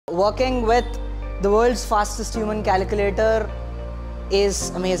Working with the world's fastest human calculator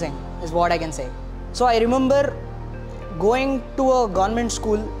is amazing, is what I can say. So I remember going to a government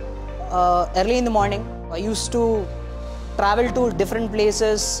school early in the morning. I used to travel to different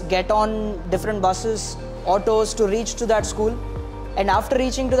places, get on different buses, autos to reach to that school. And after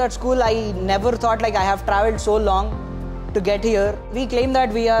reaching to that school, I never thought I have traveled so long to get here. We claim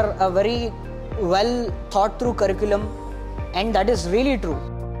that we are a very well thought through curriculum, and that is really true.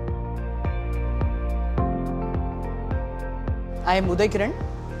 I am Uday Kiran.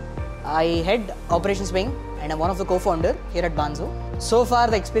 I head operations wing and I'm one of the co-founder here at Bhanzu. So far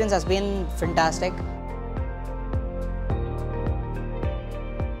the experience has been fantastic.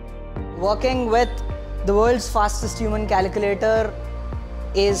 Working with the world's fastest human calculator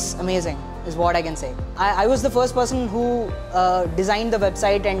is amazing, is what I can say. I was the first person who designed the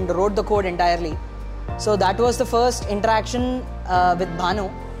website and wrote the code entirely. So that was the first interaction with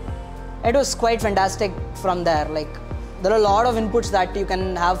Bhanu. It was quite fantastic from there. There are a lot of inputs that you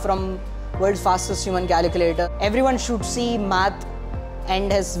can have from world's fastest human calculator. Everyone should see math,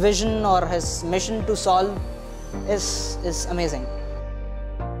 and his vision or his mission to solve is amazing.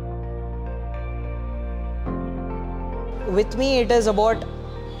 With me, it is about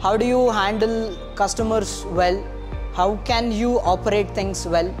how do you handle customers well, how can you operate things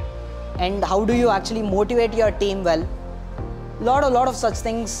well, and how do you actually motivate your team well. Lot of such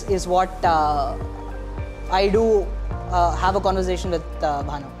things is what I do have a conversation with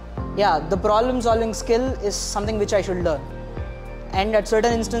Bhanu. Yeah, the problem solving skill is something which I should learn, and at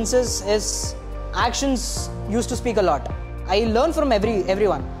certain instances his actions used to speak a lot. I learn from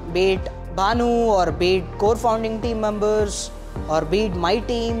everyone, be it Bhanu or be it core founding team members or be it my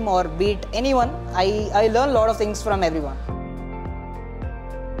team or be it anyone. I learn a lot of things from everyone.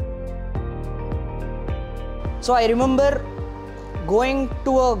 So I remember going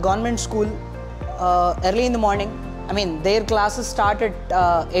to a government school early in the morning. Their classes start at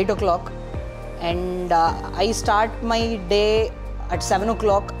 8 o'clock, and I start my day at 7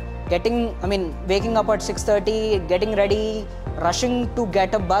 o'clock, waking up at 6:30, getting ready, rushing to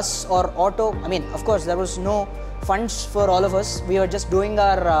get a bus or auto. Of course, there was no funds for all of us. We were just doing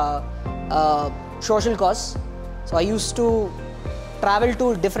our social cause. So I used to travel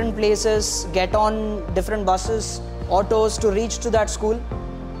to different places, get on different buses, autos to reach to that school.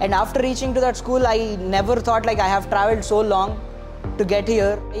 And after reaching to that school, I never thought I have traveled so long to get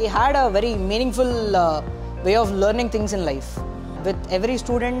here. I had a very meaningful way of learning things in life. With every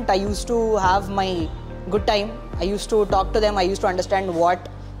student, I used to have my good time. I used to talk to them. I used to understand what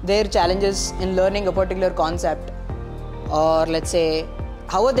their challenges in learning a particular concept, or let's say,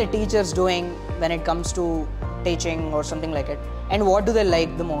 how are their teachers doing when it comes to teaching or something like it, and what do they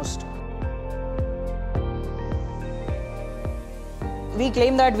like the most. We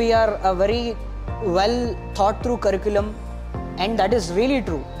claim that we are a very well thought through curriculum, and that is really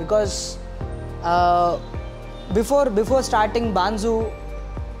true, because before starting Bhanzu,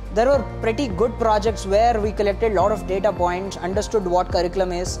 there were pretty good projects where we collected a lot of data points, understood what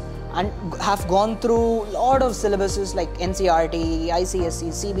curriculum is, and have gone through a lot of syllabuses like NCERT,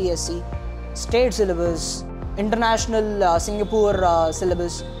 ICSE, CBSE, state syllabus, international Singapore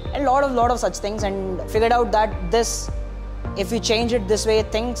syllabus, and a lot of such things, and figured out that if we change it this way,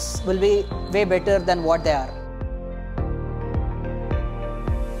 things will be way better than what they are.